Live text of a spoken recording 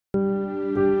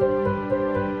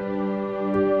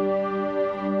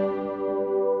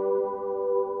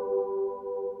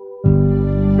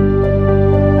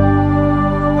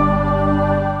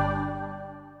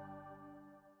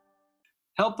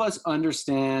us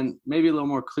understand maybe a little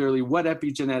more clearly what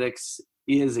epigenetics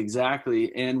is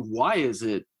exactly, and why is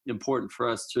it important for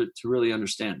us to really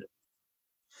understand it?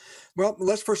 Well,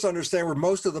 let's first understand where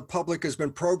most of the public has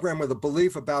been programmed with a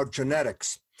belief about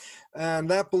genetics. And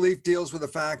that belief deals with the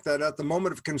fact that at the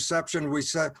moment of conception, we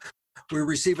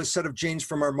receive a set of genes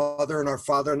from our mother and our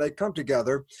father, and they come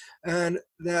together. And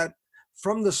that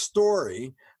from the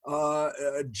story,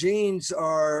 genes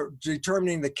are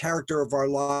determining the character of our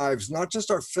lives, not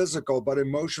just our physical, but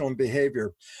emotional and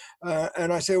behavior.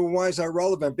 And I say, well, why is that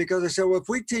relevant? Because I say, well, if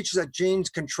we teach that genes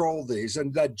control these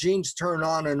and that genes turn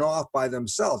on and off by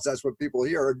themselves, that's what people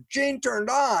hear, a gene turned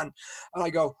on. And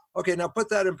I go, okay, now put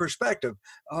that in perspective.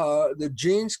 The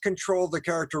genes control the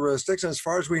characteristics. And as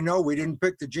far as we know, we didn't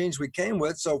pick the genes we came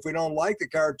with. So if we don't like the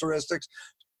characteristics,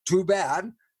 too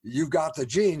bad. You've got the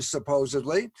genes,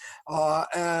 supposedly.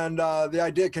 And the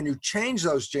idea, can you change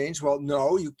those genes? Well,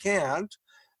 no, you can't.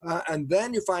 And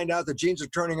then you find out the genes are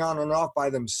turning on and off by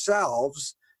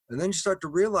themselves. And then you start to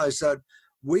realize that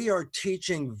we are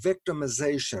teaching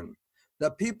victimization,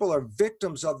 that people are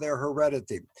victims of their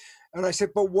heredity. And I said,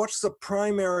 but what's the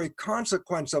primary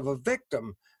consequence of a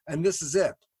victim? And this is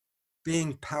it,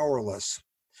 being powerless.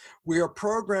 We are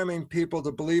programming people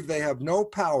to believe they have no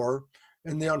power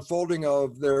in the unfolding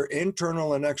of their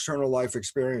internal and external life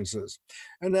experiences.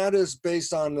 And that is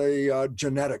based on the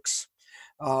genetics.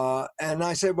 And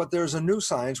I said, but there's a new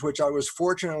science, which I was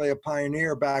fortunately a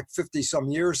pioneer back 50 some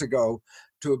years ago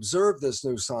to observe this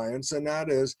new science, and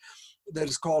that is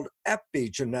called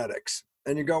epigenetics.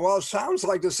 And you go, well, it sounds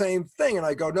like the same thing. And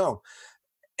I go, no,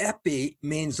 epi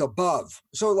means above.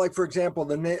 So like, for example,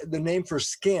 the name for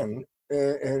skin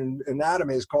in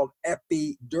anatomy is called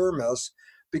epidermis,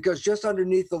 because just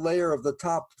underneath the layer of the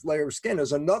top layer of skin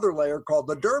is another layer called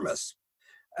the dermis.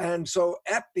 And so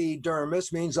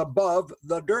epidermis means above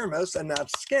the dermis, and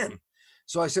that's skin.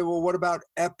 So I said, well, what about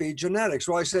epigenetics?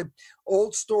 Well, I said,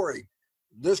 old story.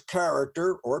 This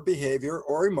character or behavior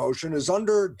or emotion is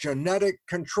under genetic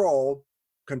control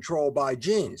by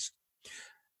genes.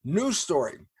 New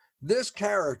story. This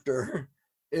character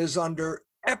is under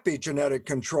epigenetic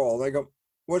control. They go,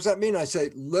 what does that mean? I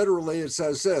say, literally, it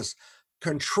says this.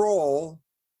 Control,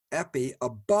 epi,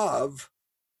 above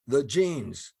the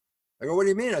genes. I go, what do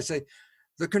you mean? I say,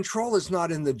 the control is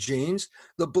not in the genes.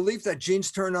 The belief that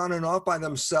genes turn on and off by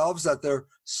themselves, that they're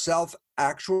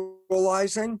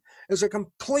self-actualizing, is a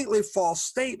completely false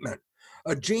statement.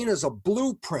 A gene is a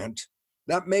blueprint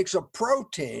that makes a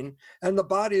protein, and the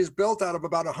body is built out of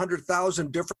about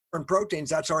 100,000 different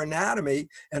proteins. That's our anatomy,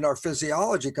 and our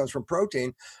physiology comes from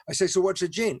protein. I say, so what's a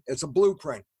gene? It's a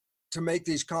blueprint to make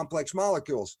these complex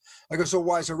molecules. I go, so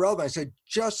why is it relevant? I say,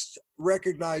 just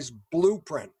recognize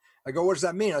blueprint. I go, what does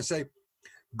that mean? I say,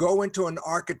 go into an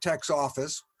architect's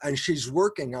office and she's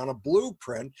working on a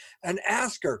blueprint and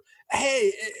ask her,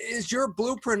 hey, is your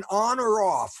blueprint on or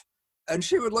off? And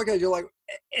she would look at you like,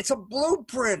 it's a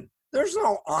blueprint. There's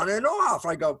no on and off.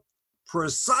 I go,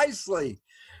 precisely,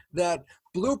 that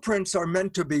blueprints are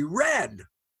meant to be read.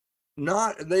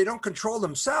 They don't control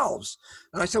themselves.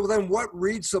 And I said, well, then what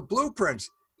reads the blueprints?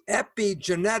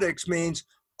 Epigenetics means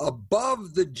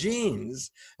above the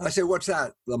genes. And I say, what's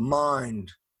that? The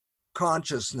mind,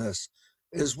 consciousness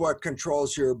is what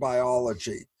controls your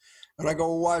biology. And I go,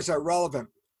 well, why is that relevant?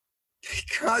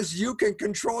 Because you can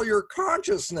control your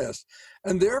consciousness,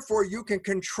 and therefore you can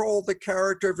control the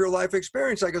character of your life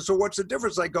experience. I go, so what's the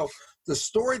difference? I go, the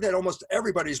story that almost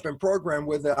everybody's been programmed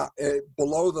with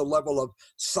below the level of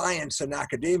science and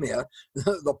academia,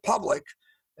 the public,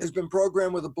 has been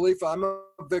programmed with the belief I'm a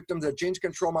victim, that genes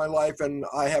control my life and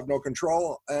I have no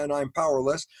control and I'm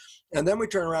powerless. And then we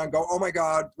turn around and go, oh my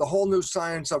God, the whole new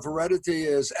science of heredity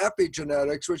is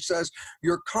epigenetics, which says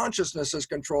your consciousness is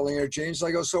controlling your genes. I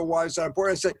go, so why is that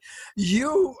important? I say,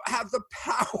 you have the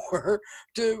power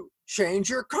to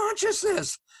change your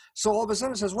consciousness. So all of a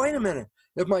sudden it says, wait a minute,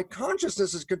 if my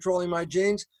consciousness is controlling my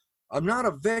genes, I'm not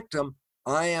a victim,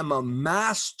 I am a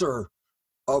master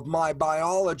of my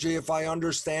biology. If I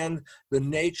understand the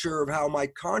nature of how my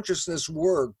consciousness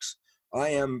works, I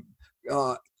am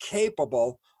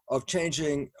capable of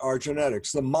changing our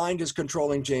genetics. The mind is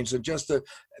controlling genes. And just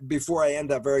before I end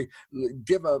that,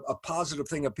 give a positive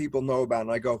thing that people know about.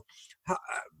 And I go,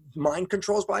 mind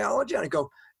controls biology? And I go,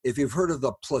 if you've heard of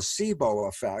the placebo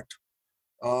effect,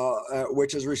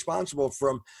 which is responsible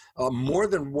from more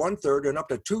than 1/3 and up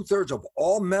to 2/3 of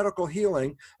all medical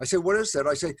healing. I say, what is that?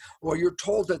 I say, well, you're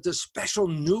told that this special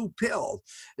new pill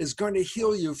is going to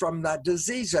heal you from that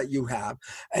disease that you have.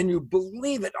 And you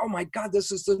believe it. Oh my God,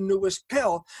 this is the newest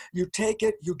pill. You take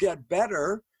it, you get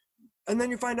better. And then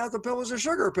you find out the pill was a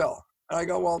sugar pill. And I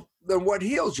go, well, then what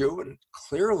heals you? And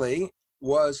clearly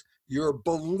was your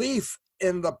belief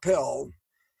in the pill.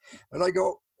 And I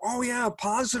go, oh yeah,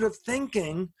 positive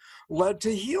thinking led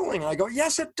to healing. I go,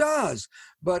 yes, it does.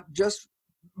 But just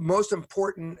most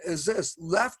important is this,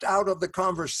 left out of the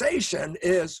conversation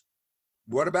is,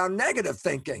 what about negative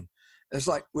thinking? It's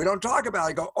like, we don't talk about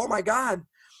it. I go, oh my God,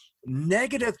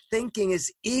 negative thinking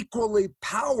is equally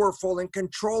powerful in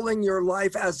controlling your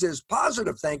life as is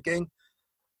positive thinking,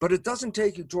 but it doesn't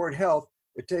take you toward health.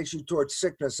 It takes you toward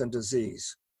sickness and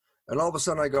disease. And all of a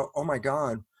sudden I go, oh my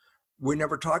God, we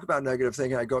never talk about negative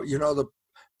thinking. I go, the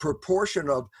proportion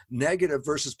of negative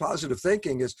versus positive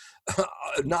thinking is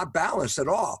not balanced at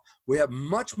all. We have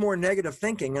much more negative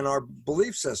thinking in our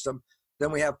belief system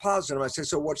than we have positive. I say,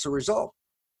 so what's the result?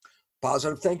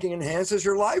 Positive thinking enhances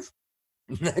your life.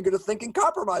 Negative thinking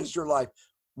compromises your life.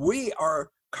 We are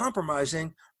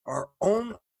compromising our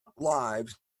own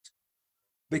lives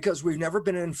because we've never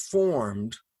been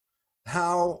informed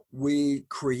how we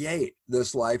create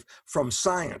this life from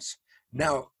science.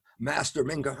 Now, Master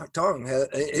Ming Tong,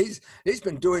 he's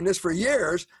been doing this for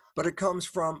years, but it comes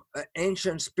from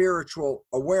ancient spiritual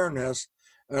awareness.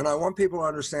 And I want people to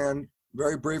understand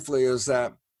very briefly is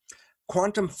that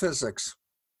quantum physics,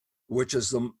 which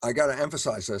is I got to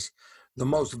emphasize this, the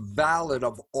most valid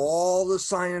of all the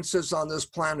sciences on this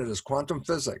planet is quantum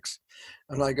physics.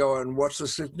 And I go, and what's the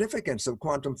significance of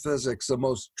quantum physics, the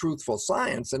most truthful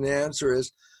science? And the answer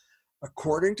is,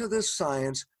 according to this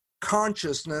science,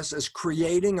 consciousness is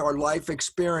creating our life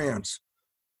experience.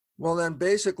 Well, then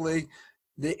basically,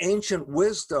 the ancient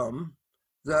wisdom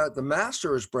that the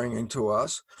master is bringing to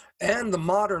us and the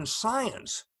modern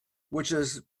science, which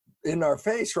is in our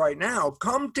face right now,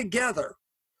 come together.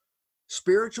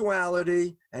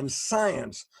 Spirituality and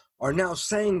science are now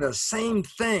saying the same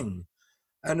thing.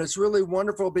 And it's really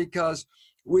wonderful because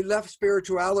we left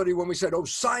spirituality when we said, oh,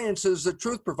 science is the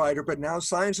truth provider, but now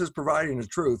science is providing the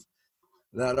truth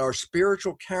that our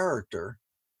spiritual character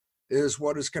is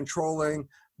what is controlling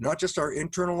not just our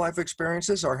internal life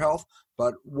experiences, our health,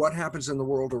 but what happens in the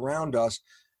world around us.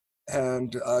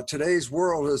 And today's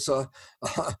world is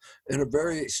in a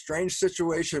very strange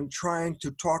situation, trying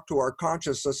to talk to our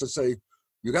consciousness and say,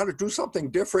 you got to do something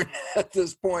different at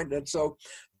this point. And so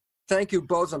thank you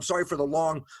both. I'm sorry for the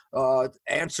long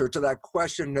answer to that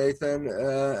question, Nathan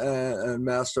and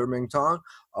Master Ming Tong.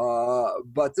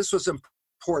 But this was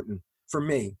important for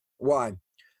me. Why?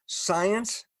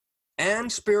 Science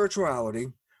and spirituality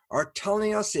are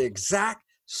telling us the exact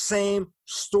same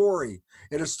story.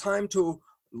 It is time to,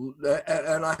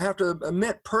 and I have to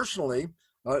admit personally,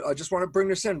 I just want to bring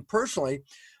this in personally,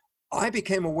 I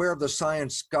became aware of the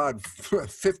science,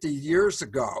 50 years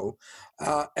ago,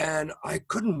 and I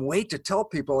couldn't wait to tell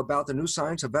people about the new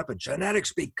science of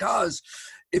epigenetics, because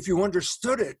if you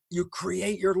understood it, you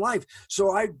create your life.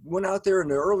 So I went out there in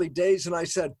the early days and I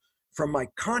said, from my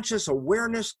conscious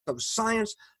awareness of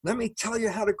science, let me tell you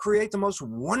how to create the most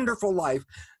wonderful life.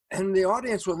 And the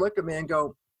audience would look at me and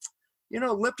go,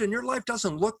 Lipton, your life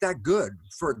doesn't look that good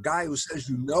for a guy who says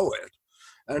you know it.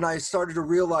 And I started to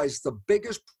realize the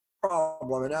biggest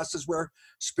problem, and that's where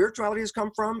spirituality has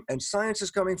come from and science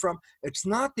is coming from. It's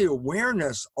not the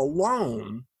awareness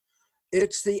alone,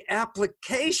 it's the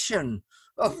application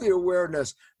of the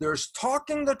awareness. There's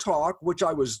talking the talk, which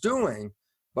I was doing,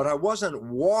 but I wasn't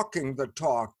walking the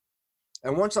talk.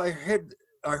 And once I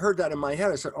heard that in my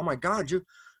head, I said, oh my God, you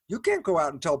can't go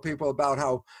out and tell people about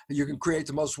how you can create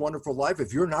the most wonderful life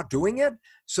if you're not doing it.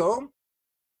 So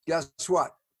guess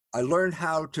what? I learned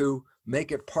how to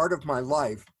make it part of my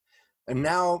life. And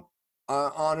now,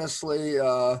 honestly,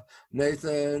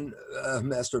 Nathan,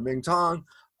 Master Ming Tong,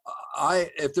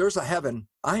 if there's a heaven,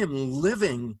 I am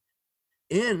living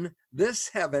in this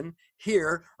heaven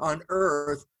here on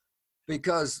earth,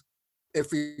 because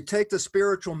if we take the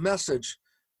spiritual message,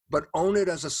 but own it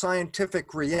as a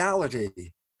scientific reality,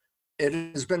 it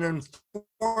has been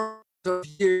informed of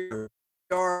years.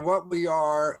 We are what we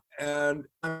are, and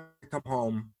I'm going to come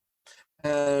home.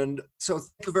 And so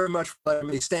thank you very much for letting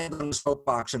me stand on the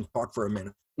soapbox and talk for a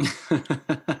minute.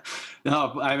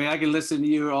 No, I mean, I can listen to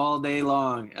you all day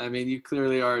long. I mean, you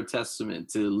clearly are a testament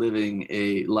to living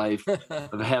a life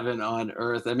of heaven on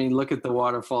earth. I mean, look at the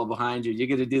waterfall behind you. You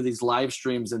get to do these live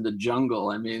streams in the jungle.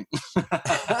 I mean,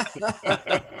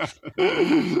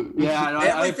 yeah,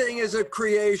 everything is a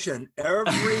creation.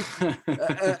 As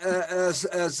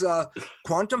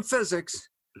quantum physics,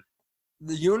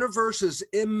 the universe is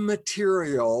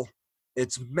immaterial.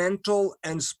 It's mental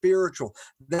and spiritual.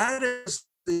 That is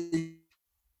the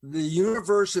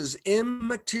universe is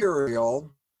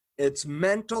immaterial. It's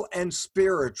mental and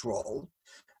spiritual.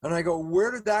 And I go,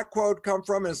 where did that quote come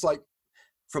from? And it's like,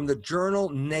 from the journal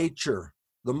Nature,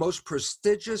 the most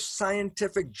prestigious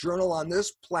scientific journal on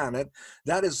this planet.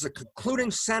 That is the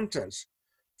concluding sentence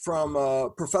from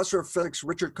Professor of Physics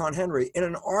Richard Conn Henry in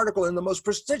an article in the most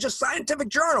prestigious scientific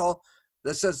journal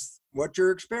that says what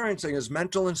you're experiencing is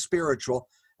mental and spiritual.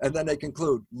 And then they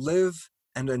conclude, live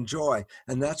and enjoy.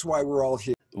 And that's why we're all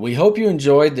here. We hope you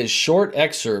enjoyed this short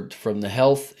excerpt from the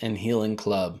Health and Healing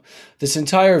Club. This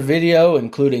entire video,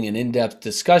 including an in-depth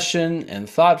discussion and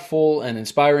thoughtful and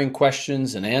inspiring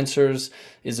questions and answers,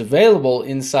 is available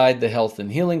inside the Health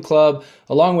and Healing Club,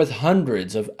 along with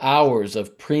hundreds of hours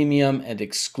of premium and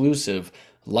exclusive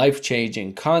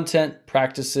life-changing content,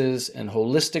 practices, and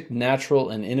holistic, natural,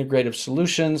 and integrative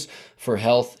solutions for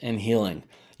health and healing.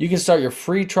 You can start your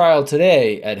free trial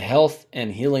today at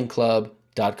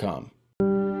healthandhealingclub.com.